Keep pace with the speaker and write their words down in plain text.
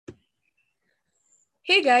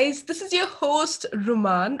Hey guys, this is your host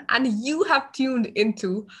Ruman, and you have tuned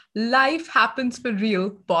into Life Happens for Real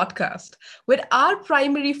podcast, where our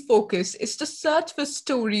primary focus is to search for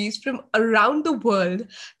stories from around the world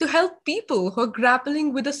to help people who are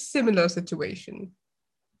grappling with a similar situation.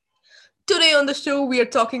 Today on the show, we are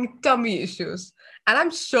talking tummy issues, and I'm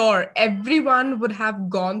sure everyone would have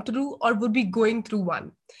gone through or would be going through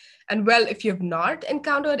one. And well, if you have not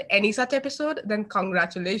encountered any such episode, then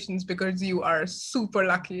congratulations because you are super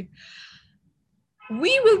lucky.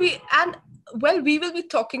 We will be, and well, we will be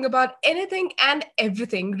talking about anything and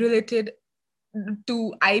everything related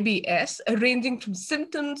to IBS, ranging from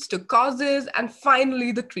symptoms to causes and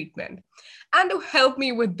finally the treatment. And to help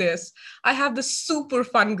me with this, I have the super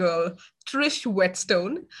fun girl, Trish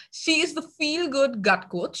Whetstone. She is the feel good gut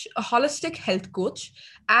coach, a holistic health coach,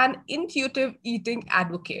 and intuitive eating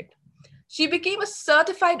advocate. She became a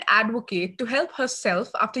certified advocate to help herself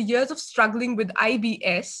after years of struggling with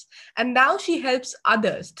IBS, and now she helps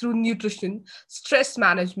others through nutrition, stress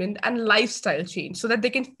management, and lifestyle change so that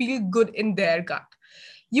they can feel good in their gut.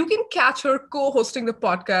 You can catch her co hosting the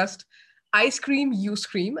podcast, Ice Cream, You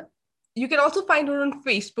Scream. You can also find her on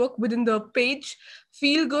Facebook within the page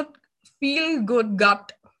Feel Good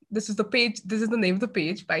Gut. This is the page, this is the name of the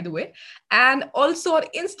page, by the way, and also on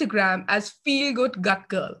Instagram as Feel Good Gut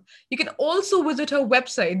Girl. You can also visit her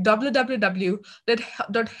website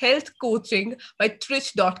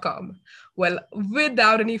www.healthcoachingbytrish.com. Well,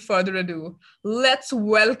 without any further ado, let's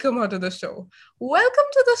welcome her to the show.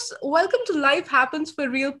 Welcome to Life Happens for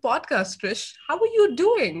Real podcast, Trish. How are you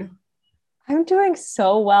doing? I'm doing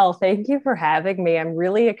so well. Thank you for having me. I'm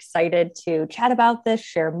really excited to chat about this,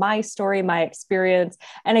 share my story, my experience,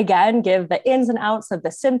 and again, give the ins and outs of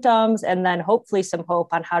the symptoms, and then hopefully some hope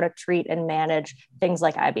on how to treat and manage things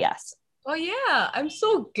like IBS. Oh yeah, I'm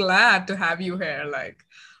so glad to have you here. Like,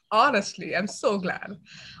 honestly, I'm so glad.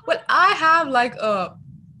 Well, I have like a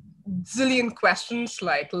zillion questions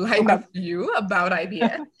like lined Okay. up for you about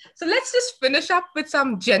IBS. So let's just finish up with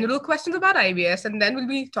some general questions about IBS, and then we'll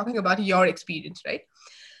be talking about your experience, right?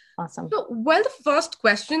 Awesome. So, well, the first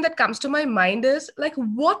question that comes to my mind is like,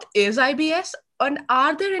 what is IBS, and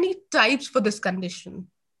are there any types for this condition?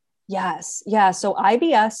 Yes. Yeah. So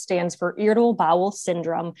IBS stands for irritable bowel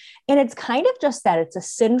syndrome. And it's kind of just that it's a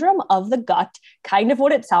syndrome of the gut, kind of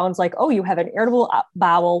what it sounds like. Oh, you have an irritable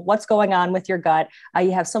bowel. What's going on with your gut?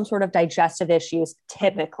 You have some sort of digestive issues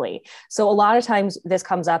typically. So a lot of times this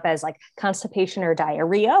comes up as like constipation or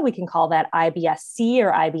diarrhea. We can call that IBS-C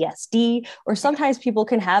or IBS-D, or sometimes people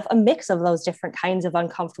can have a mix of those different kinds of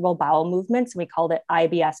uncomfortable bowel movements. We call it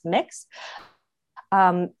IBS mix.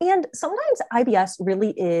 And sometimes IBS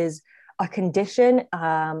really is a condition,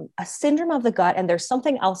 a syndrome of the gut, and there's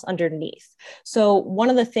something else underneath. So, one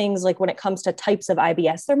of the things, like when it comes to types of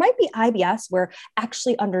IBS, there might be IBS where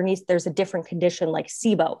actually underneath there's a different condition like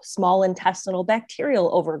SIBO, small intestinal bacterial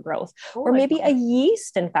overgrowth, Oh or my maybe a God.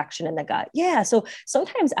 yeast infection in the gut. Yeah. So,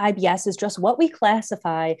 sometimes IBS is just what we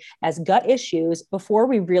classify as gut issues before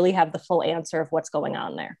we really have the full answer of what's going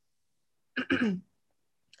on there.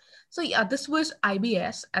 So yeah, this was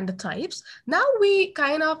IBS and the types. Now we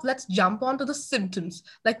kind of let's jump on to the symptoms.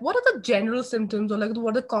 Like what are the general symptoms or like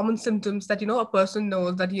what are the common symptoms that a person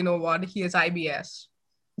knows that what he has IBS?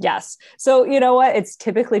 Yes. So, you know what? It's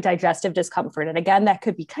typically digestive discomfort. And again, that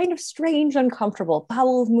could be kind of strange, uncomfortable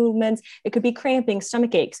bowel movements. It could be cramping,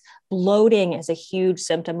 stomach aches. Bloating is a huge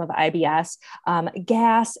symptom of IBS,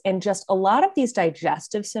 gas, and just a lot of these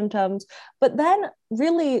digestive symptoms. But then,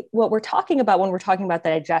 really, what we're talking about when we're talking about the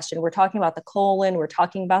digestion, we're talking about the colon, we're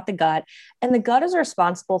talking about the gut. And the gut is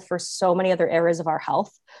responsible for so many other areas of our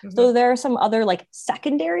health. So, Mhm. there are some other like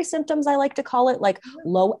secondary symptoms, I like to call it, like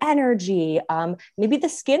low energy. Maybe the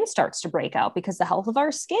skin starts to break out because the health of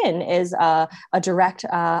our skin is a direct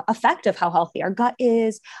effect of how healthy our gut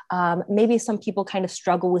is. Maybe some people kind of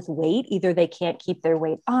struggle with weight. Either they can't keep their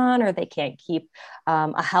weight on or they can't keep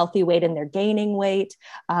a healthy weight and they're gaining weight.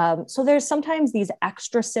 So there's sometimes these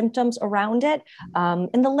extra symptoms around it.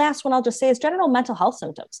 And the last one I'll just say is general mental health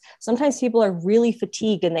symptoms. Sometimes people are really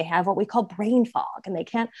fatigued and they have what we call brain fog and they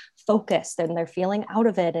can't focus and they're feeling out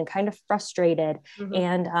of it and kind of frustrated. Mhm.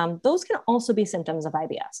 And those can also be symptoms of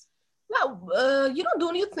IBS. Now,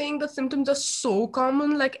 don't you think the symptoms are so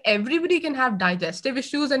common? Like everybody can have digestive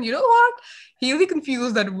issues, and you know what? He'll be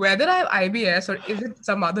confused that whether I have IBS or is it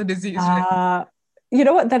some other disease, right? Uh, you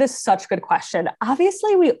know what? That is such a good question.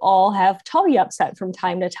 Obviously, we all have tummy upset from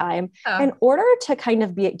time to time. In Yeah. order to kind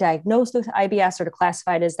of be diagnosed with IBS or to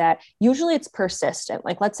classify it as that, usually it's persistent.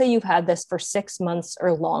 Like, let's say you've had this for 6 months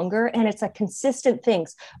or longer, and it's a consistent thing.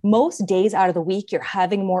 Most days out of the week, you're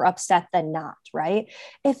having more upset than not, right?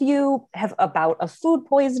 If you have a bout of food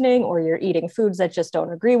poisoning or you're eating foods that just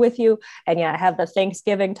don't agree with you and you have the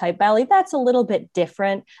Thanksgiving type belly, that's a little bit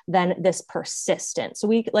different than this persistent. So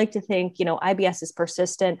we like to think, IBS is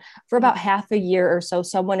persistent for about half a year or so.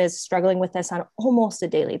 Someone is struggling with this on almost a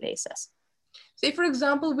daily basis. Say, for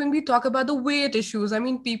example, when we talk about the weight issues, I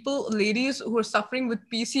mean, ladies who are suffering with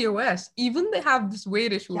PCOS, even they have this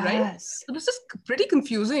weight issue, right? Yes. So this is pretty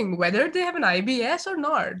confusing whether they have an IBS or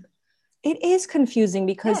not. It is confusing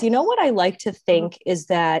because Yes. what I like to think is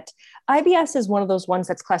that IBS is one of those ones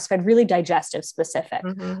that's classified really digestive specific.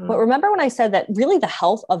 But remember when I said that really the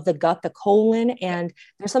health of the gut, the colon, and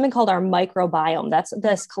there's something called our microbiome. That's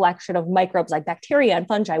this collection of microbes like bacteria and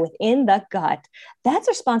fungi within the gut. That's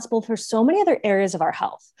responsible for so many other areas of our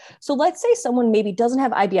health. So let's say someone maybe doesn't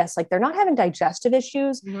have IBS, like they're not having digestive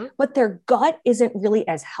issues, but their gut isn't really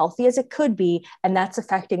as healthy as it could be. And that's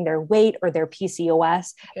affecting their weight or their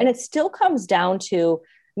PCOS. And it still comes down to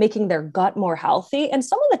making their gut more healthy. And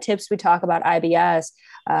some of the tips we talk about IBS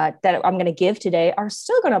that I'm going to give today are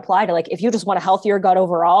still going to apply to, like, if you just want a healthier gut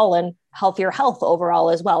overall and healthier health overall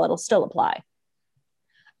as well, it'll still apply.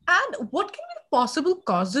 And what can be the possible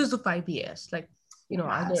causes of IBS? Like,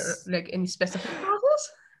 are there like any specific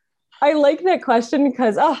causes? I like that question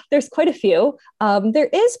because there's quite a few. There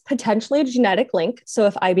is potentially a genetic link. So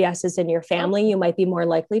if IBS is in your family, you might be more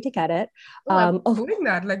likely to get it. I'm doing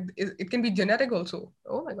that. Like it can be genetic also.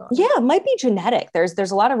 Oh my God. Yeah, it might be genetic. There's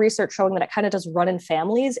a lot of research showing that it kind of does run in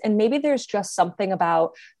families. And maybe there's just something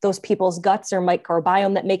about those people's guts or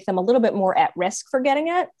microbiome that make them a little bit more at risk for getting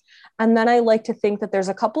it. And then I like to think that there's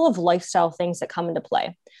a couple of lifestyle things that come into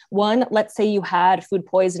play. One, let's say you had food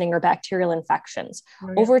poisoning or bacterial infections.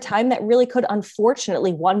 Over time, that really could,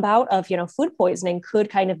 unfortunately, one bout of, food poisoning could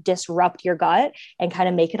kind of disrupt your gut and kind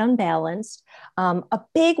of make it unbalanced. A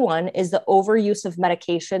big one is the overuse of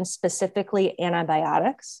medication, specifically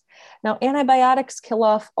antibiotics. Now, antibiotics kill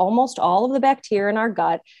off almost all of the bacteria in our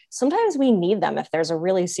gut. Sometimes we need them if there's a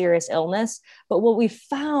really serious illness. But what we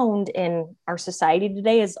found in our society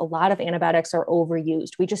today is a lot of antibiotics are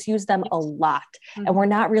overused. We just use them a lot, and we're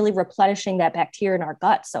not really replenishing that bacteria in our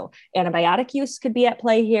gut. So antibiotic use could be at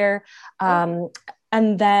play here.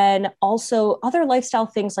 And then also other lifestyle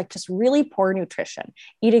things like just really poor nutrition,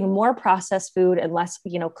 eating more processed food and less,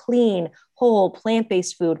 clean, whole,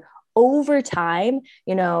 plant-based food. Over time,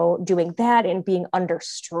 doing that and being under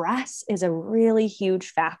stress is a really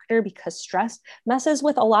huge factor because stress messes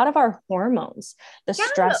with a lot of our hormones. The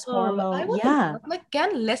stress hormone, like,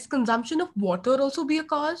 can less consumption of water also be a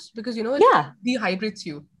cause? Because, it dehydrates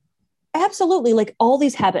you. Absolutely. Like all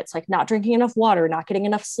these habits, like not drinking enough water, not getting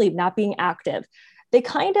enough sleep, not being active. They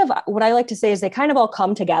kind of, what I like to say is they kind of all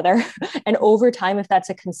come together. And over time, if that's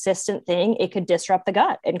a consistent thing, it could disrupt the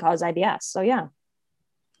gut and cause IBS. So, yeah.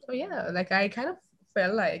 Oh, yeah. Like I kind of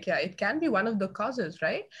felt like, it can be one of the causes,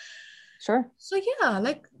 right? Sure. So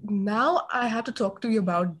like now I have to talk to you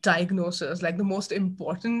about diagnosis, like the most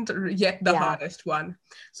important yet the hardest one.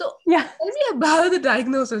 So tell me about the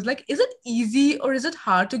diagnosis. Like, is it easy or is it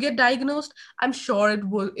hard to get diagnosed? I'm sure it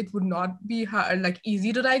would not be hard, like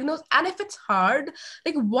easy to diagnose. And if it's hard,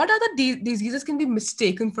 like what other diseases can be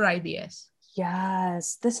mistaken for IBS?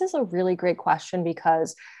 Yes, this is a really great question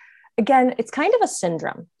because again, it's kind of a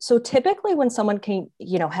syndrome. So typically when someone can,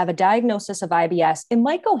 have a diagnosis of IBS, it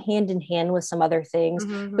might go hand in hand with some other things,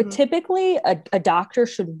 but typically a doctor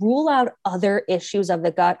should rule out other issues of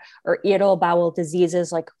the gut or irritable bowel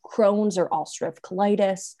diseases like Crohn's or ulcerative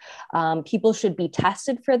colitis. People should be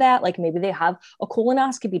tested for that. Like maybe they have a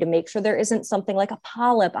colonoscopy to make sure there isn't something like a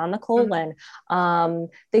polyp on the colon.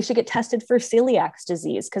 They should get tested for celiac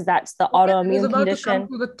disease because that's the autoimmune condition. To come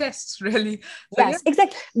to the tests, really. So, yes,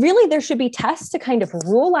 exactly. Really, there should be tests to kind of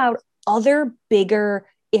rule out other bigger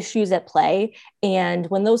issues at play. And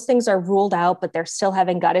when those things are ruled out, but they're still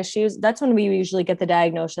having gut issues, that's when we usually get the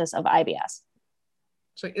diagnosis of IBS.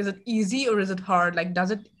 So is it easy or is it hard? Like,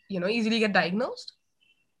 does it, easily get diagnosed?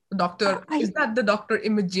 The doctor, is that the doctor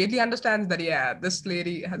immediately understands that, this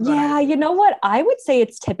lady has got IBS? You know what? I would say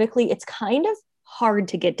it's kind of hard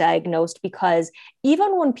to get diagnosed because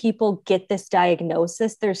even when people get this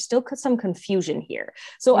diagnosis, there's still some confusion here.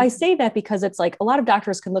 So I say that because it's like a lot of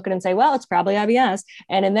doctors can look at it and say, well, it's probably IBS.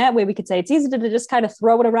 And in that way, we could say it's easy to just kind of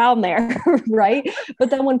throw it around there, right? But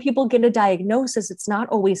then when people get a diagnosis, it's not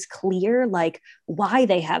always clear like why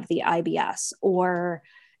they have the IBS or,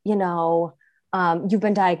 you've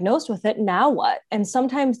been diagnosed with it, now what? And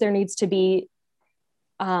sometimes there needs to be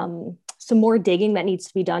some more digging that needs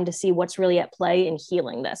to be done to see what's really at play in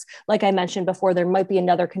healing this. Like I mentioned before, there might be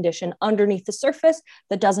another condition underneath the surface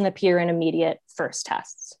that doesn't appear in immediate first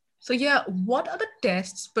tests. So yeah, what are the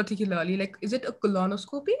tests particularly? Like, is it a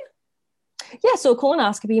colonoscopy? Yeah, so a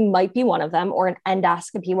colonoscopy might be one of them, or an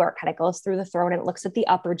endoscopy where it kind of goes through the throat and it looks at the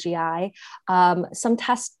upper GI. Some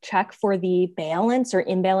tests check for the balance or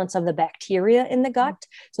imbalance of the bacteria in the gut.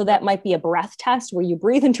 So that might be a breath test where you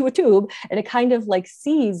breathe into a tube and it kind of like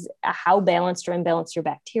sees how balanced or imbalanced your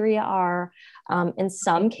bacteria are. In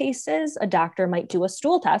some cases, a doctor might do a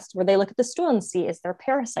stool test where they look at the stool and see, is there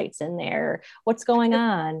parasites in there? What's going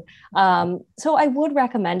on? So I would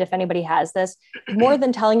recommend, if anybody has this, more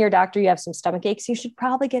than telling your doctor you have some stomach aches, you should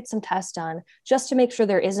probably get some tests done just to make sure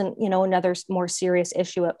there isn't, another more serious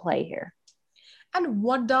issue at play here. And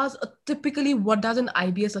what does an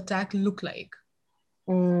IBS attack look like?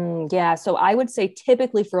 Yeah. So I would say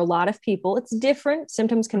typically for a lot of people, it's different.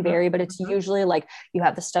 Symptoms can Mhm, vary, but it's mhm, usually like you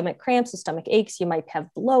have the stomach cramps, the stomach aches, you might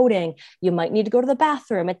have bloating, you might need to go to the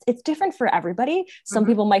bathroom. It's different for everybody. Some mhm.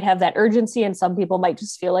 people might have that urgency and some people might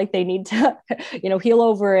just feel like they need to, heal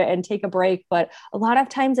over it and take a break. But a lot of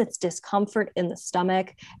times it's discomfort in the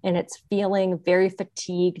stomach and it's feeling very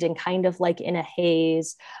fatigued and kind of like in a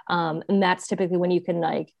haze. And that's typically when you can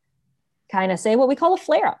like kind of say what we call a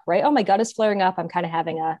flare up, right? Oh, my gut is flaring up. I'm kind of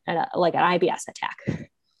having like an IBS attack.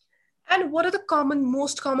 And what are the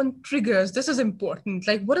most common triggers? This is important.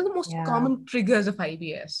 Like, what are the most Yeah. common triggers of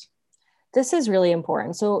IBS? This is really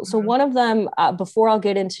important. So Mhm. one of them, before I'll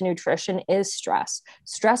get into nutrition, is stress.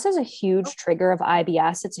 Stress is a huge trigger of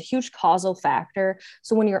IBS. It's a huge causal factor.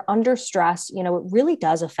 So when you're under stress, it really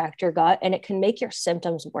does affect your gut and it can make your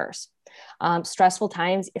symptoms worse. Stressful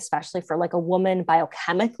times, especially for like a woman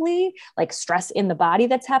biochemically, like stress in the body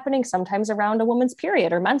that's happening sometimes around a woman's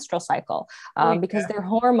period or menstrual cycle, Oh, because yeah. their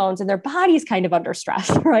hormones and their body's kind of under stress,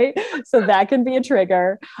 right? So that can be a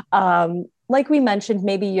trigger. Like we mentioned,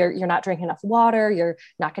 maybe you're not drinking enough water, you're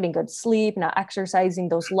not getting good sleep, not exercising.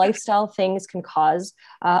 Those lifestyle things can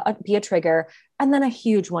be a trigger. And then a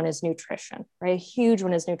huge one is nutrition, right? A huge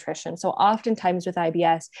one is nutrition. So oftentimes with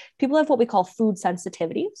IBS, people have what we call food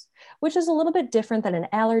sensitivities, which is a little bit different than an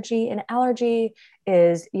allergy. An allergy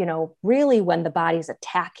is, really when the body's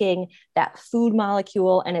attacking that food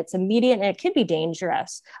molecule and it's immediate and it can be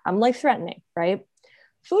dangerous, life-threatening, right?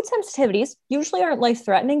 Food sensitivities usually aren't life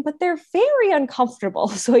threatening, but they're very uncomfortable.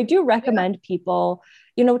 So I do Yeah. recommend people,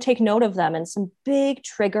 take note of them. And some big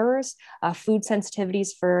triggers, food sensitivities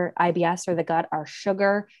for IBS or the gut are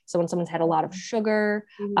sugar. So when someone's had a lot of sugar,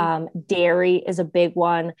 Mhm. dairy is a big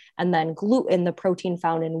one. And then gluten, the protein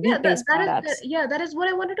found in Yeah, wheat based products. that is what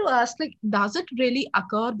I wanted to ask. Like, does it really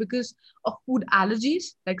occur because of food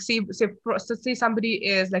allergies? Like, say somebody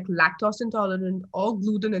is like lactose intolerant or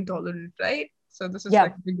gluten intolerant, right? So this is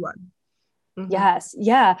like Yeah. a big one. Mm-hmm. Yes,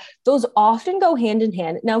 yeah, those often go hand in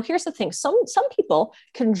hand. Now, here's the thing: some people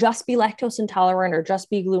can just be lactose intolerant or just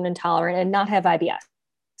be gluten intolerant and not have IBS.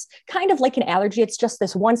 Kind of like an allergy, it's just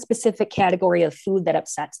this one specific category of food that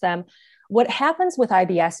upsets them. What happens with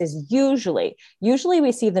IBS is usually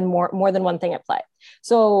we see the more than one thing at play.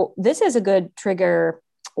 So this is a good trigger,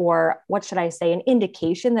 or what should I say, an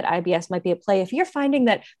indication that IBS might be at play. If you're finding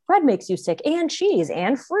that bread makes you sick and cheese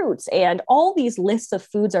and fruits and all these lists of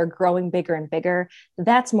foods are growing bigger and bigger,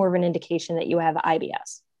 that's more of an indication that you have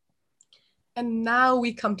IBS. And now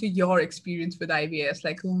we come to your experience with IBS.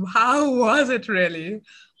 Like, how was it really?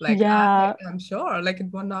 Like, Yeah, I'm sure, like, it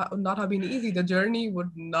would not have been easy. The journey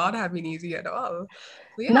would not have been easy at all.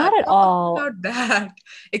 So yeah, not at talk all. about that.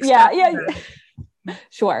 Yeah, Extend yeah. that.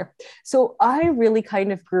 Sure. So I really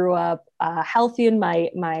kind of grew up healthy in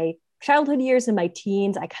my childhood years and my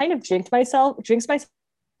teens. I kind of jinxed myself.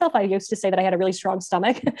 I used to say that I had a really strong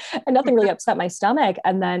stomach and nothing really upset my stomach.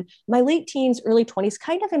 And then my late teens, early 20s,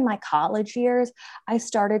 kind of in my college years, I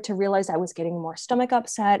started to realize I was getting more stomach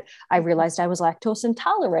upset. I realized I was lactose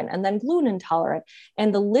intolerant and then gluten intolerant.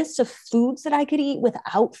 And the list of foods that I could eat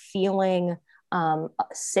without feeling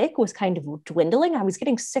sick was kind of dwindling. I was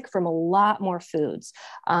getting sick from a lot more foods.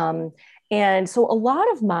 And so a lot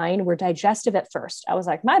of mine were digestive at first. I was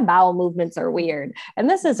like, my bowel movements are weird and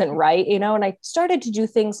this isn't right, And I started to do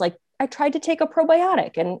things like I tried to take a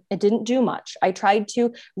probiotic and it didn't do much. I tried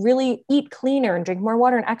to really eat cleaner and drink more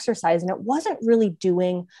water and exercise, and it wasn't really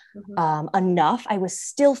doing Mhm. enough. I was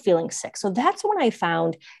still feeling sick. So that's when I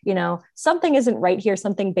found, something isn't right here,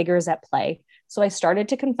 something bigger is at play. So I started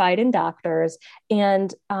to confide in doctors,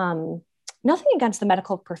 and nothing against the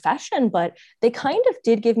medical profession, but they kind of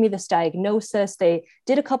did give me this diagnosis. They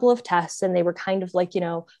did a couple of tests and they were kind of like,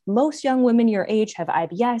 most young women your age have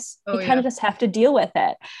IBS. Oh You kind yeah. of just have to deal with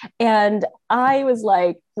it. And I was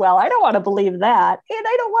like, well, I don't want to believe that. And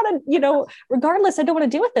I don't want to, regardless, I don't want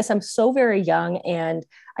to deal with this. I'm so very young. And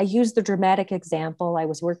I used the dramatic example. I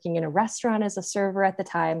was working in a restaurant as a server at the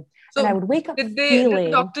time, and I So would wake up did the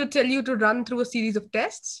feeling. doctor tell you to run through a series of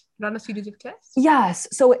tests? Run a series of tests? Yes.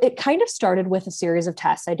 So it kind of started with a series of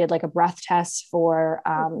tests. I did like a breath test for,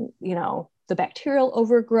 the bacterial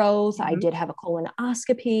overgrowth. I did have a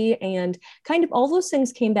colonoscopy, and kind of all those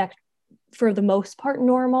things came back for the most part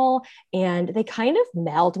normal. And they kind of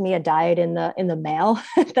mailed me a diet in the mail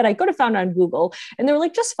that I could have found on Google. And they were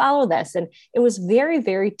like, just follow this. And it was very,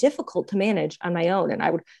 very difficult to manage on my own. And I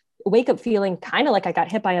would wake up feeling kind of like I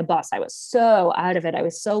got hit by a bus. I was so out of it. I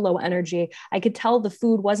was so low energy. I could tell the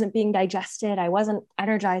food wasn't being digested. I wasn't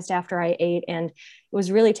energized after I ate, and it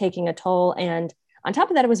was really taking a toll. And on top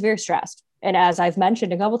of that, I was very stressed. And as I've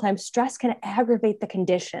mentioned a couple of times, stress can aggravate the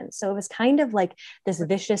condition. So it was kind of like this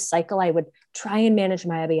vicious cycle. I would try and manage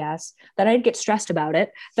my IBS, then I'd get stressed about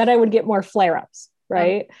it, then I would get more flare-ups,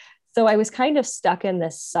 right? So I was kind of stuck in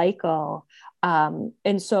this cycle.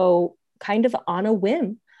 And so kind of on a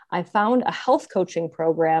whim, I found a health coaching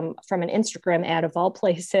program from an Instagram ad of all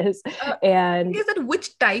places. And is that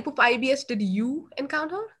which type of IBS did you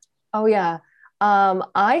encounter? oh yeah.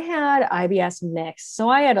 I had IBS mix. So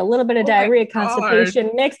I had a little bit of diarrhea, constipation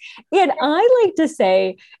mix. And I like to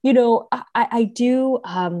say, I do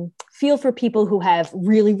feel for people who have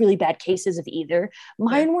really, really bad cases of either.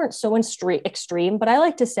 Mine weren't so extreme, but I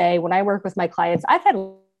like to say when I work with my clients, I've had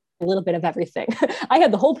a little bit of everything. I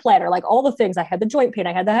had the whole platter, like all the things. I had the joint pain,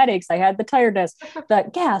 I had the headaches, I had the tiredness, the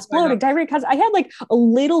gas, bloating, diarrhea. I had like a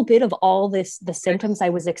little bit of all the symptoms I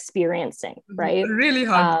was experiencing, right? Really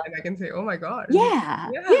hard. I can say, oh my God.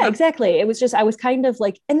 Yeah, exactly. It was just, I was kind of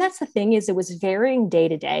like, and that's the thing is it was varying day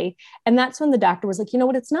to day. And that's when the doctor was like, you know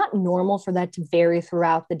what, it's not normal for that to vary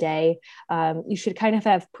throughout the day. You should kind of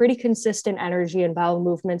have pretty consistent energy and bowel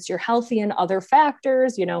movements. You're healthy in other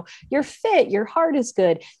factors, you're fit, your heart is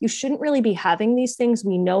good. You shouldn't really be having these things.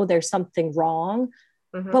 We know there's something wrong,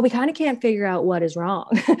 but we kind of can't figure out what is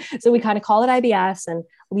wrong. So we kind of call it IBS and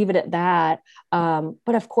leave it at that.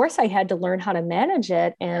 But of course I had to learn how to manage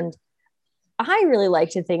it. And I really like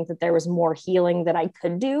to think that there was more healing that I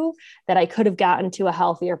could do, that I could have gotten to a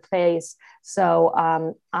healthier place. So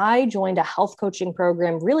I joined a health coaching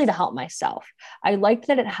program really to help myself. I liked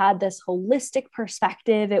that it had this holistic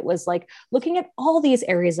perspective. It was like looking at all these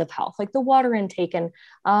areas of health, like the water intake and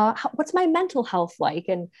what's my mental health like.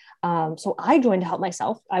 And so I joined to help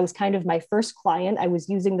myself. I was kind of my first client. I was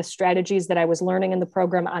using the strategies that I was learning in the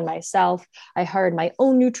program on myself. I hired my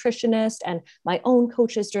own nutritionist and my own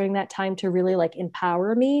coaches during that time to really like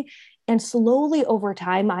empower me. And slowly over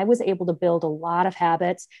time, I was able to build a lot of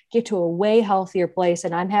habits, get to a way healthier place.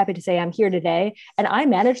 And I'm happy to say I'm here today and I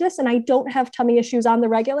manage this and I don't have tummy issues on the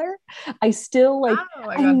regular. I still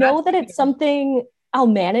I know that it's something I'll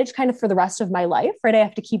manage kind of for the rest of my life, right? I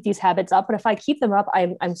have to keep these habits up, but if I keep them up,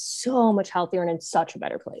 I'm so much healthier and in such a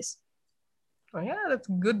better place. Oh yeah, that's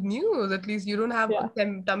good news. At least you don't have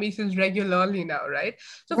tummy issues regularly now, right?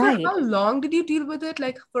 So for how long did you deal with it?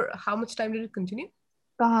 Like for how much time did it continue?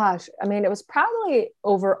 Gosh, I mean, it was probably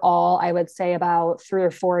overall, I would say about 3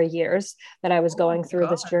 or 4 years that I was going through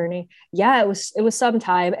this journey. Yeah, it was some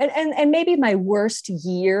time. And maybe my worst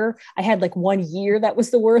year, I had like 1 year that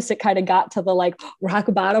was the worst. It kind of got to the like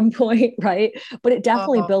rock bottom point, right? But it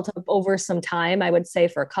definitely built up over some time. I would say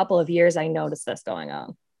for a couple of years, I noticed this going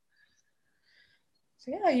on.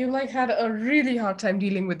 So yeah, you like had a really hard time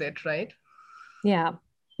dealing with it, right? Yeah.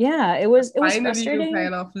 Yeah, it was Finally, frustrating. you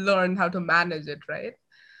kind of learned how to manage it, right?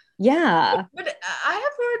 Yeah. But I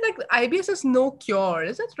have heard like IBS is no cure.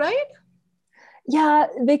 Is that right? Yeah,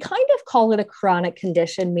 they kind of call it a chronic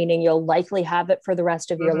condition, meaning you'll likely have it for the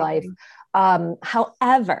rest of your life.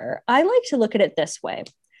 However, I like to look at it this way.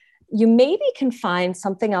 You maybe can find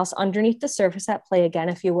something else underneath the surface at play again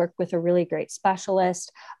if you work with a really great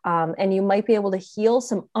specialist, and you might be able to heal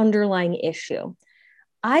some underlying issue.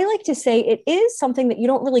 I like to say it is something that you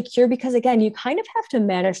don't really cure because, again, you kind of have to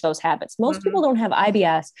manage those habits. Most people don't have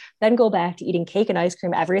IBS, then go back to eating cake and ice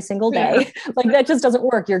cream every single day. Like that just doesn't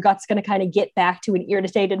work. Your gut's going to kind of get back to an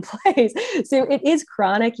irritated place. So it is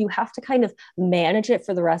chronic. You have to kind of manage it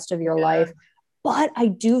for the rest of your life. But I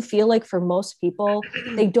do feel like for most people,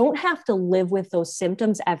 they don't have to live with those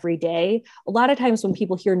symptoms every day. A lot of times when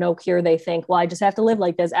people hear no cure, they think, well, I just have to live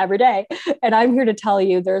like this every day. And I'm here to tell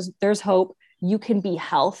you there's hope. You can be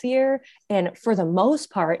healthier and for the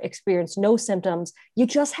most part experience no symptoms. You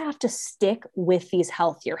just have to stick with these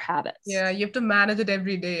healthier habits. Yeah, you have to manage it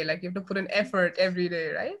every day. Like you have to put an effort every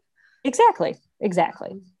day, right? Exactly.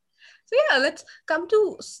 So yeah, let's come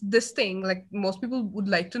to this thing. Like most people would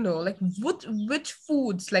like to know, like which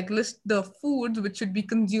foods, like list the foods which should be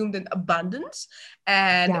consumed in abundance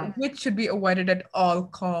and Yeah. which should be avoided at all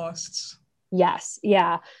costs. Yes,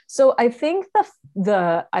 yeah. So I think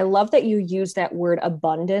the I love that you use that word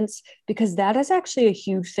abundance because that is actually a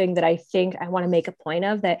huge thing that I think I want to make a point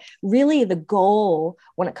of, that really the goal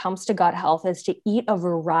when it comes to gut health is to eat a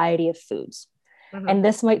variety of foods. Mhm. And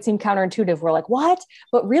this might seem counterintuitive. We're like, what?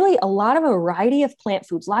 But really, a lot of a variety of plant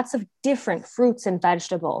foods, lots of different fruits and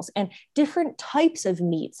vegetables, and different types of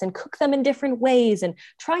meats, and cook them in different ways, and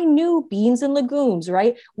try new beans and legumes,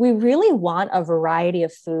 right? We really want a variety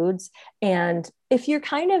of foods. And if you're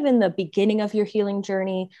kind of in the beginning of your healing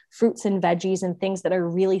journey, fruits and veggies and things that are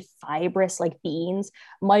really fibrous, like beans,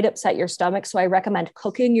 might upset your stomach. So I recommend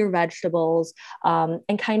cooking your vegetables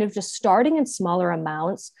and kind of just starting in smaller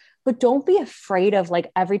amounts, but don't be afraid of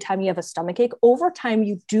like every time you have a stomach ache. Over time,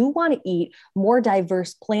 you do want to eat more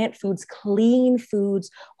diverse plant foods, clean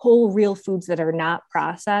foods, whole, real foods that are not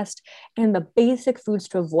processed. And the basic foods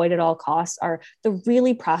to avoid at all costs are the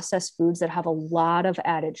really processed foods that have a lot of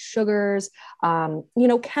added sugars,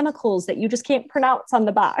 chemicals that you just can't pronounce on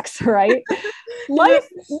the box, right? life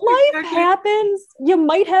Yes, life exactly. happens. You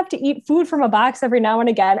might have to eat food from a box every now and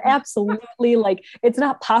again. Absolutely. Like it's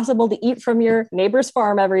not possible to eat from your neighbor's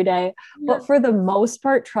farm every day, Yeah. but for the most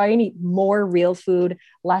part, try and eat more real food,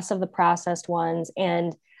 less of the processed ones.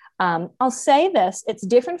 And I'll say this, it's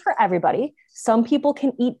different for everybody. Some people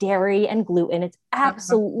can eat dairy and gluten. It's Uh-huh.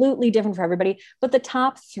 absolutely different for everybody. But the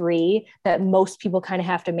top three that most people kind of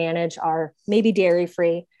have to manage are maybe dairy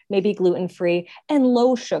free, maybe gluten free, and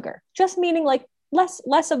low sugar, just meaning like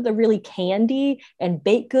less of the really candy and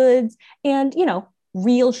baked goods, and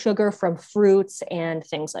real sugar from fruits and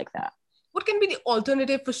things like that. What can be the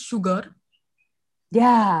alternative for sugar?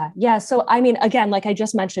 Yeah, yeah. So, I mean, again, like I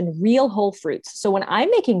just mentioned, real whole fruits. So, when I'm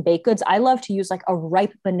making baked goods, I love to use like a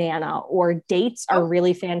ripe banana, or dates are Oh,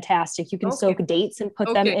 really fantastic. You can okay. soak dates and put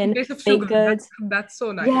them Okay. In in place of sugar, baked goods. that's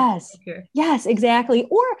so nice. Yes. Okay. Yes, exactly.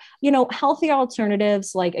 Or, healthy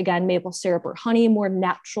alternatives like, again, maple syrup or honey, more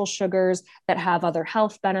natural sugars that have other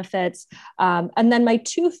health benefits. And then my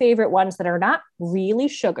two favorite ones that are not really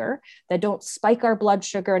sugar, that don't spike our blood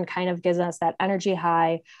sugar and kind of gives us that energy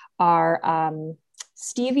high, are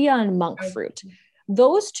stevia and monk Okay. fruit.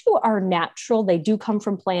 Those two are natural. They do come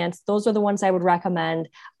from plants. Those are the ones I would recommend.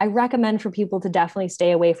 I recommend for people to definitely stay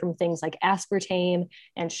away from things like aspartame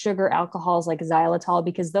and sugar alcohols like xylitol,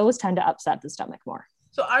 because those tend to upset the stomach more.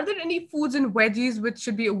 So, are there any foods and veggies which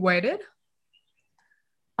should be avoided?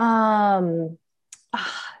 Um,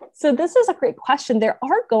 so this is a great question.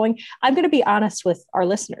 I'm going to be honest with our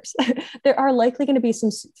listeners. There are likely going to be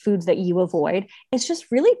some foods that you avoid. It's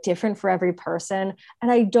just really different for every person.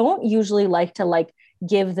 And I don't usually like to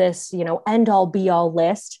give this, end all be all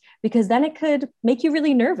list, because then it could make you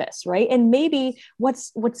really nervous, right? And maybe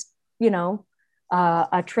you know,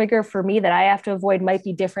 a trigger for me that I have to avoid might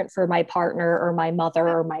be different for my partner or my mother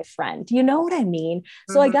or my friend. Do you know what I mean?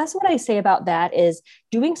 So I Mm-hmm. guess what I say about that is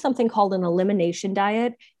doing something called an elimination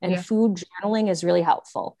diet and Yeah. food journaling is really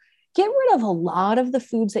helpful. Get rid of a lot of the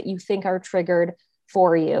foods that you think are triggered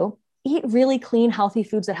for you. Eat really clean, healthy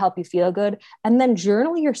foods that help you feel good, and then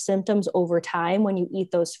journal your symptoms over time when you eat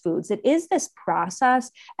those foods. It is this process,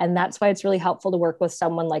 and that's why it's really helpful to work with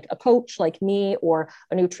someone like a coach like me or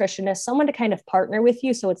a nutritionist, someone to kind of partner with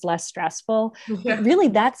you so it's less stressful. But Yeah. really,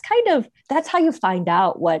 that's how you find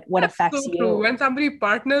out what That's affects so true. you. When somebody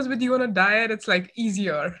partners with you on a diet, it's like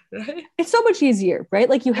easier, right? It's so much easier, right?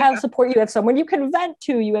 Like you have Yeah. support, you have someone you can vent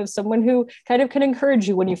to, you have someone who kind of can encourage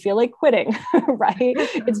you when you feel like quitting, right?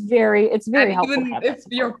 It's very And helpful to even have that if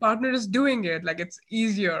your support. partner is doing it, like it's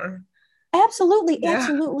easier. Absolutely, Yeah.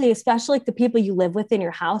 absolutely, especially like the people you live with in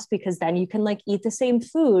your house, because then you can like eat the same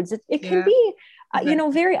foods. It can Yeah. be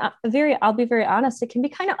Exactly. very, I'll be very honest, it can be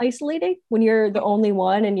kind of isolating when you're the only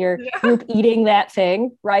one in your Yeah. group eating that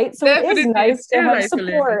thing, right? So it is Definitely. It nice to is have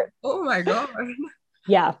isolating. support. Oh my God.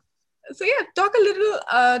 Yeah. So yeah,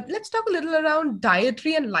 let's talk a little around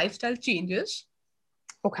dietary and lifestyle changes.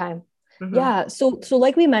 Okay. Mm-hmm. Yeah. So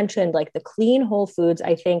like we mentioned, like the clean whole foods,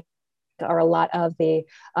 I think are a lot of the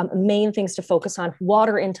main things to focus on.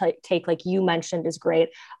 Water intake, like you mentioned, is great.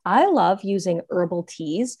 I love using herbal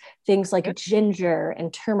teas. Things like ginger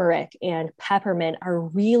and turmeric and peppermint are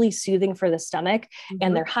really soothing for the stomach, and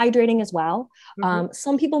Mm-hmm. they're hydrating as well. Mm-hmm.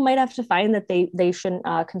 Some people might have to find that they shouldn't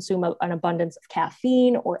consume an abundance of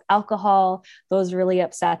caffeine or alcohol. Those really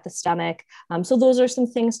upset the stomach. So those are some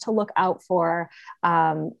things to look out for.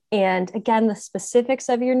 And again, the specifics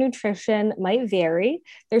of your nutrition might vary.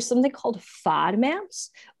 There's something called FODMAPs,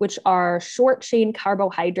 which are short chain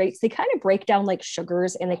carbohydrates. They kind of break down like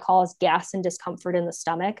sugars and they cause gas and discomfort in the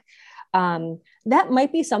stomach. That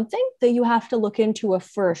might be something that you have to look into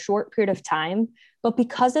for a short period of time. But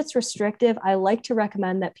because it's restrictive, I like to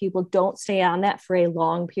recommend that people don't stay on that for a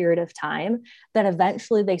long period of time, that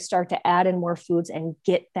eventually they start to add in more foods and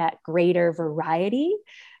get that greater variety.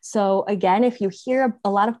 So again, if you hear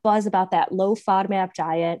a lot of buzz about that low FODMAP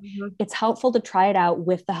diet, it's helpful to try it out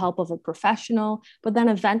with the help of a professional, but then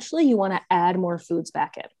eventually you want to add more foods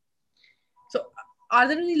back in. So are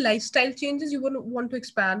there any lifestyle changes you want to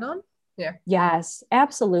expand on? Yeah. Yes,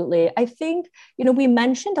 absolutely. I think, we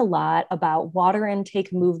mentioned a lot about water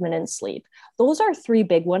intake, movement, and sleep. Those are three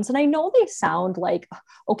big ones. And I know they sound like,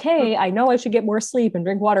 okay, I know I should get more sleep and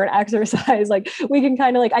drink water and exercise. Like we can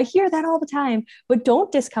kind of I hear that all the time, but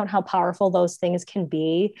don't discount how powerful those things can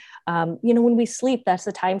be. When we sleep, that's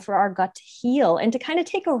the time for our gut to heal and to kind of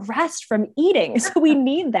take a rest from eating. So we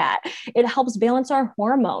need that. It helps balance our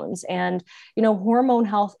hormones. And, hormone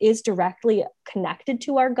health is directly connected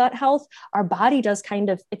to our gut health. Our body does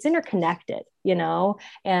it's interconnected,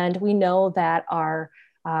 and we know that our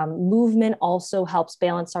movement also helps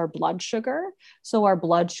balance our blood sugar. So our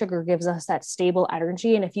blood sugar gives us that stable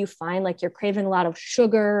energy. And if you find like you're craving a lot of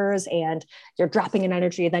sugars and you're dropping in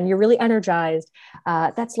energy, then you're really energized.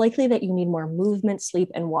 That's likely that you need more movement, sleep,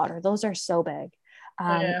 and water. Those are so big.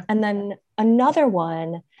 And then another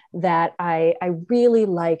one that I really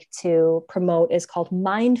like to promote is called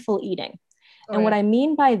mindful eating. And what I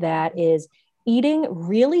mean by that is eating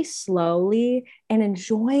really slowly and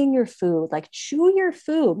enjoying your food, like chew your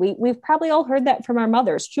food. We've probably all heard that from our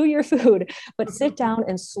mothers, chew your food, but sit down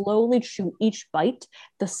and slowly chew each bite.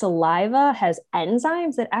 The saliva has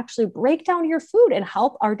enzymes that actually break down your food and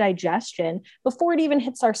help our digestion before it even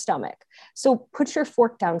hits our stomach. So put your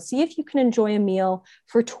fork down, see if you can enjoy a meal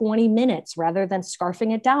for 20 minutes rather than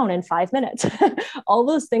scarfing it down in 5 minutes. All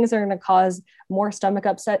those things are going to cause more stomach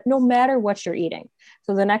upset no matter what you're eating.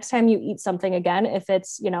 So the next time you eat something again, if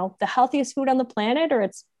it's, the healthiest food on the planet, or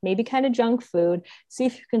it's maybe kind of junk food, see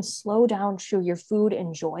if you can slow down, chew your food,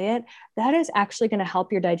 enjoy it. That is actually going to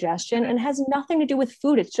help your digestion and has nothing to do with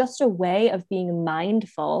food. It's just a way of being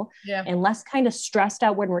mindful and less kind of stressed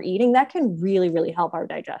out when we're eating. That can really, really help our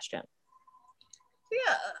digestion.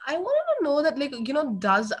 Yeah, I wanted to know that,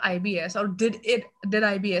 does IBS or did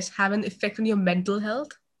IBS have an effect on your mental health?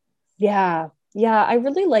 Yeah, I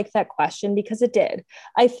really like that question because it did.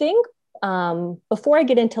 I think before I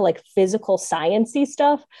get into like physical sciencey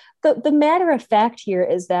stuff, the matter of fact here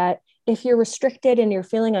is that if you're restricted and you're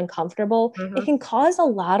feeling uncomfortable, it can cause a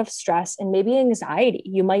lot of stress and maybe anxiety.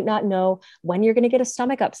 You might not know when you're going to get a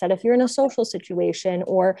stomach upset if you're in a social situation,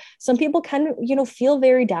 or some people can, feel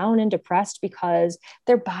very down and depressed because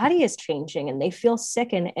their body is changing and they feel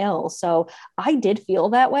sick and ill. So I did feel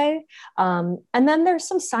that way. And then there's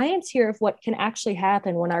some science here of what can actually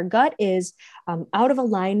happen when our gut is out of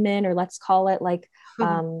alignment, or let's call it like,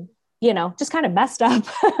 just kind of messed up.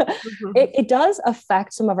 It does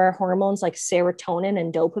affect some of our hormones like serotonin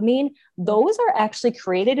and dopamine. Those are actually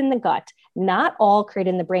created in the gut, not all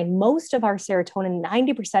created in the brain. Most of our serotonin,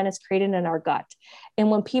 90% is created in our gut. And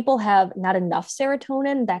when people have not enough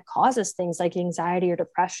serotonin, that causes things like anxiety or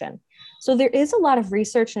depression. So there is a lot of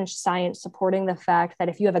research and science supporting the fact that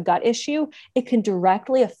if you have a gut issue, it can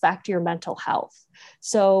directly affect your mental health.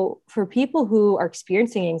 So for people who are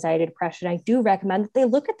experiencing anxiety, depression, I do recommend that they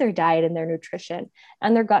look at their diet and their nutrition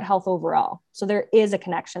and their gut health overall. So there is a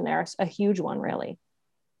connection there, a huge one, really.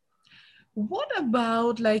 What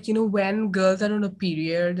about when girls are on a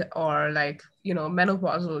period or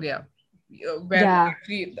menopausal, when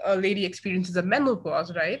actually a lady experiences a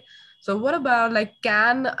menopause, right? So what about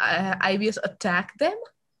can IBS attack them?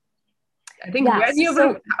 I think when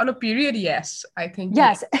you're on a period, yes, I think.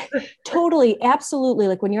 Yes, totally. Absolutely.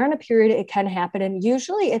 Like when you're on a period, it can happen. And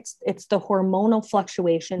usually it's the hormonal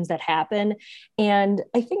fluctuations that happen. And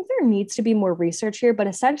I think there needs to be more research here, but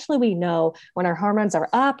essentially we know when our hormones are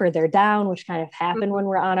up or they're down, which kind of happen when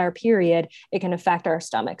we're on our period, it can affect our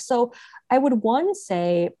stomach. So I would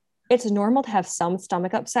say it's normal to have some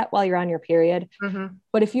stomach upset while you're on your period.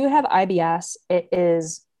 But if you have IBS, it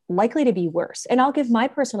is likely to be worse. And I'll give my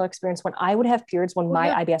personal experience. When I would have periods when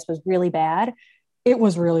my IBS was really bad, it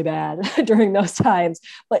was really bad during those times.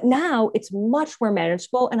 But now it's much more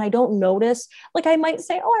manageable. And I don't notice, like I might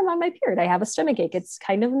say, oh, I'm on my period, I have a stomach ache. It's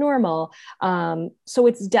kind of normal. So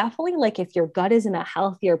it's definitely like if your gut is in a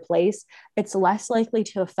healthier place, it's less likely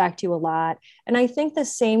to affect you a lot. And I think the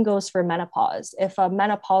same goes for menopause. If a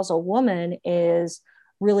menopausal woman is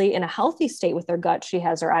really in a healthy state with their gut, she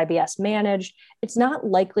has her IBS managed, it's not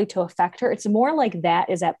likely to affect her. It's more like that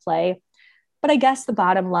is at play. But I guess the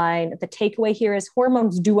bottom line, the takeaway here is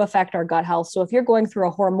hormones do affect our gut health. So if you're going through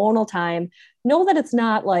a hormonal time, know that it's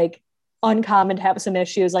not like uncommon to have some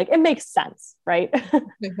issues. Like, it makes sense, right?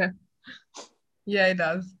 Yeah, it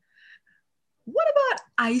does. What about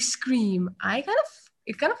ice cream?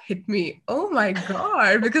 It kind of hit me. Oh my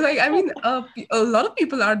God. Because I mean, a lot of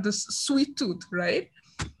people are this sweet tooth, right?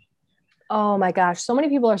 Oh my gosh, so many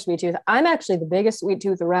people are sweet tooth. I'm actually the biggest sweet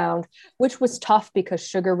tooth around, which was tough because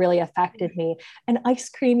sugar really affected me. And ice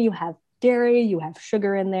cream, you have dairy, you have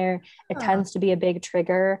sugar in there. It Ah. tends to be a big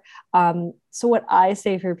trigger. So what I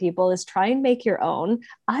say for people is try and make your own.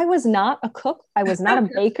 I was not a cook. I was not a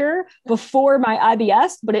baker before my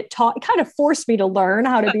IBS, but it kind of forced me to learn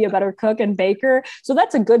how to be a better cook and baker. So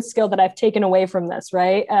that's a good skill that I've taken away from this,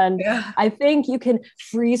 right? And Yeah. I think you can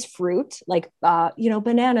freeze fruit like,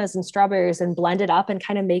 bananas and strawberries and blend it up and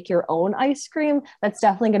kind of make your own ice cream. That's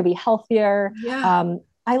definitely going to be healthier. Yeah.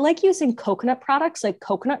 I like using coconut products like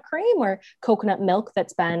coconut cream or coconut milk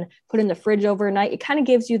that's been put in the fridge overnight. It kind of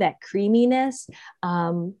gives you that creaminess.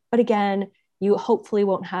 But again, you hopefully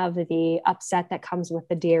won't have the upset that comes with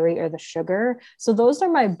the dairy or the sugar. So those are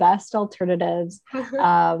my best alternatives.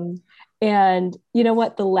 And you know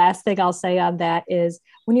what? The last thing I'll say on that is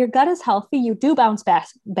when your gut is healthy, you do bounce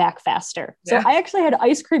back faster. So Yeah. I actually had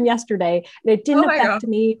ice cream yesterday and it Oh didn't my God. affect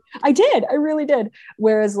me. I did. I really did.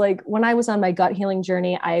 Whereas like when I was on my gut healing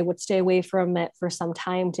journey, I would stay away from it for some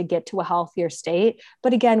time to get to a healthier state.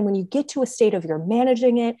 But again, when you get to a state of you're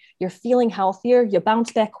managing it, you're feeling healthier, you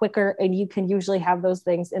bounce back quicker, and you can usually have those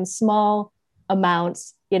things in small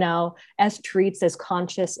amounts, as treats, as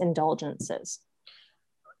conscious indulgences.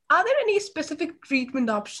 Are there any specific treatment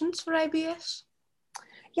options for IBS?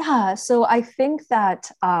 Yeah, so I think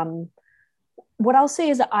that what I'll say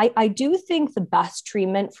is that I do think the best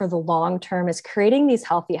treatment for the long term is creating these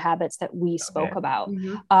healthy habits that we spoke Okay. about.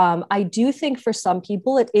 Mm-hmm. I do think for some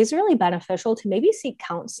people, it is really beneficial to maybe seek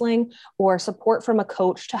counseling or support from a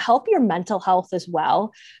coach to help your mental health as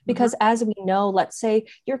well. Because as we know, let's say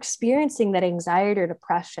you're experiencing that anxiety or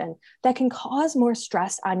depression that can cause more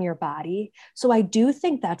stress on your body. So I do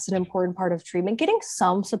think that's an important part of treatment, getting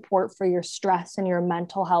some support for your stress and your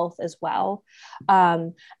mental health as well.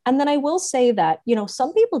 And then I will say that,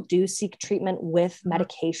 some people do seek treatment with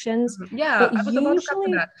medications, Yeah, but I was about to come to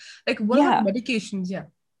usually, that. Like, what about yeah, medications? Yeah.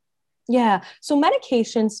 yeah. So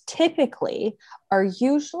medications typically are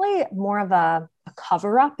usually more of a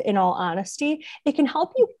cover up, in all honesty. It can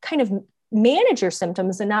help you kind of manage your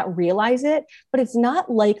symptoms and not realize it, but it's not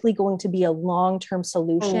likely going to be a long-term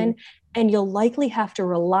solution. Oh, And you'll likely have to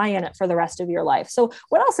rely on it for the rest of your life. So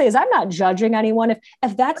what I'll say is I'm not judging anyone.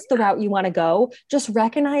 If that's the route you want to go, just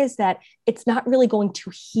recognize that it's not really going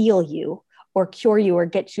to heal you or cure you or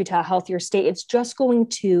get you to a healthier state. It's just going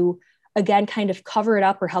to again kind of cover it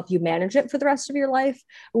up or help you manage it for the rest of your life.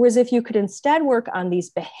 Whereas if you could instead work on these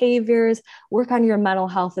behaviors, work on your mental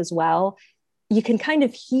health as well, you can kind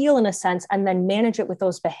of heal in a sense and then manage it with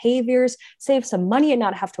those behaviors, save some money and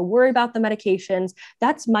not have to worry about the medications.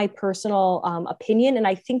 That's my personal opinion. And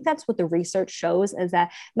I think that's what the research shows, is that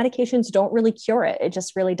medications don't really cure it. It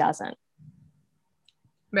just really doesn't.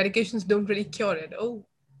 medications don't really cure it. Oh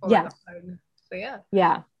my Yeah. God. So yeah.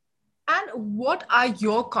 Yeah. And what are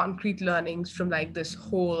your concrete learnings from like this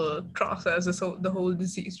whole process, the whole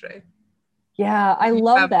disease, right? Yeah, I You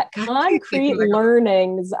love have that. actually taken Concrete like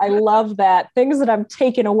learnings. I love that. Things that I've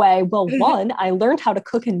taken away. Well, one, I learned how to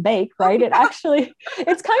cook and bake, right? It's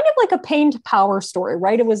kind of like a pain to power story,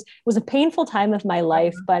 right? It was a painful time of my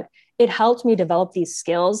life, but it helped me develop these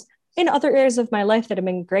skills in other areas of my life that have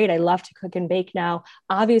been great. I love to cook and bake now.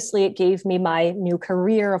 Obviously, it gave me my new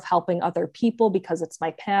career of helping other people because it's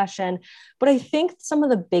my passion. But I think some of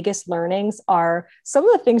the biggest learnings are some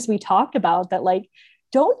of the things we talked about, that like,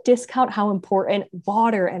 don't discount how important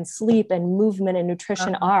water and sleep and movement and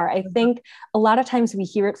nutrition are. I think a lot of times we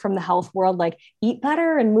hear it from the health world, like eat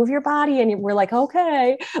better and move your body. And we're like,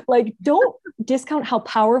 okay, like don't discount how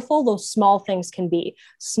powerful those small things can be.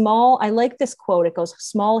 I like this quote. It goes,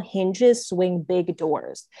 small hinges swing big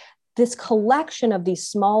doors. This collection of these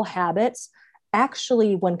small habits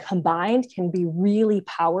actually, when combined, can be really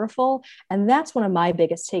powerful. And that's one of my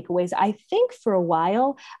biggest takeaways. I think for a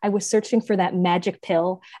while, I was searching for that magic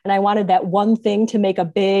pill and I wanted that one thing to make a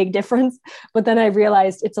big difference. But then I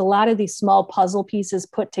realized it's a lot of these small puzzle pieces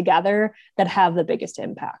put together that have the biggest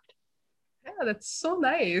impact. Yeah, that's so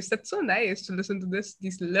nice. That's so nice to listen to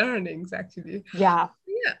these learnings actually. Yeah.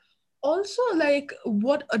 Yeah. Also, like,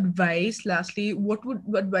 what advice, lastly, what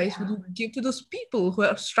advice would Yeah. you give to those people who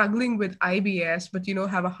are struggling with IBS, but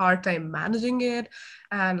have a hard time managing it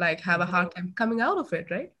and like have a hard time coming out of it,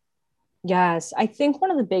 right? Yes, I think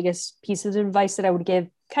one of the biggest pieces of advice that I would give,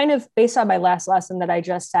 kind of based on my last lesson that I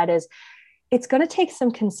just said, is it's going to take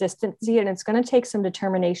some consistency and it's going to take some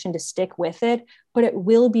determination to stick with it, but it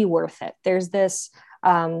will be worth it. There's this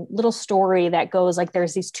little story that goes like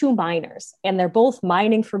there's these two miners and they're both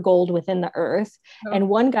mining for gold within the earth. Oh, And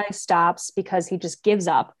one guy stops because he just gives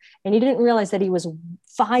up and he didn't realize that he was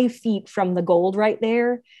 5 feet from the gold right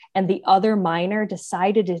there. And the other miner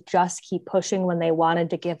decided to just keep pushing when they wanted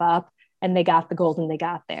to give up, and they got the gold and they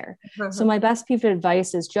got there. So my best piece of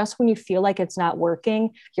advice is just when you feel like it's not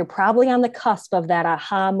working, you're probably on the cusp of that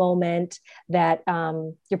aha moment, that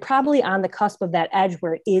you're probably on the cusp of that edge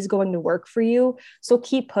where it is going to work for you. So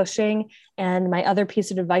keep pushing. And my other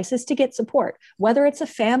piece of advice is to get support, whether it's a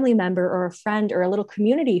family member or a friend or a little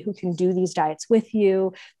community who can do these diets with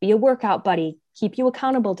you, be a workout buddy, keep you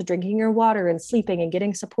accountable to drinking your water and sleeping and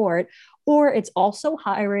getting support. Or it's also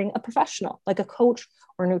hiring a professional like a coach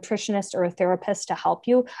or nutritionist or a therapist to help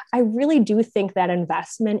you. I really do think that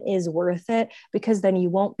investment is worth it, because then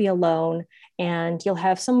you won't be alone and you'll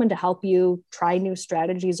have someone to help you try new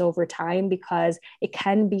strategies over time, because it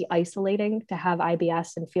can be isolating to have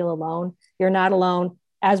IBS and feel alone. You're not alone.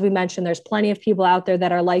 As we mentioned, there's plenty of people out there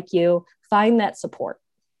that are like you. Find that support.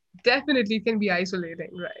 definitely can be isolating,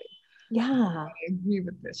 right? Yeah. I agree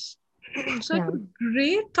with this. So it Yeah. was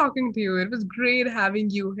great talking to you. It was great having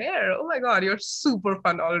you here. Oh my God, you're super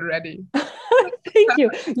fun already. Thank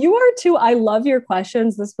you. You are too. I love your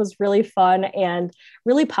questions. This was really fun and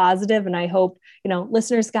really positive, and I hope,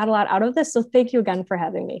 listeners got a lot out of this. So thank you again for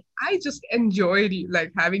having me. I just enjoyed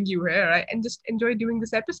like having you here, and just enjoyed doing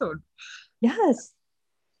this episode. Yes.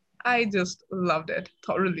 I just loved it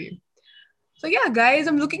thoroughly. So yeah, guys,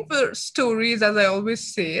 I'm looking for stories, as I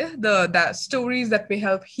always say, the stories that may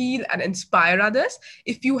help heal and inspire others.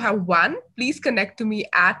 If you have one, please connect to me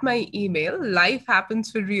at my email,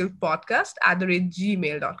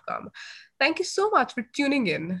 lifehappensforrealpodcast@gmail.com. Thank you so much for tuning in.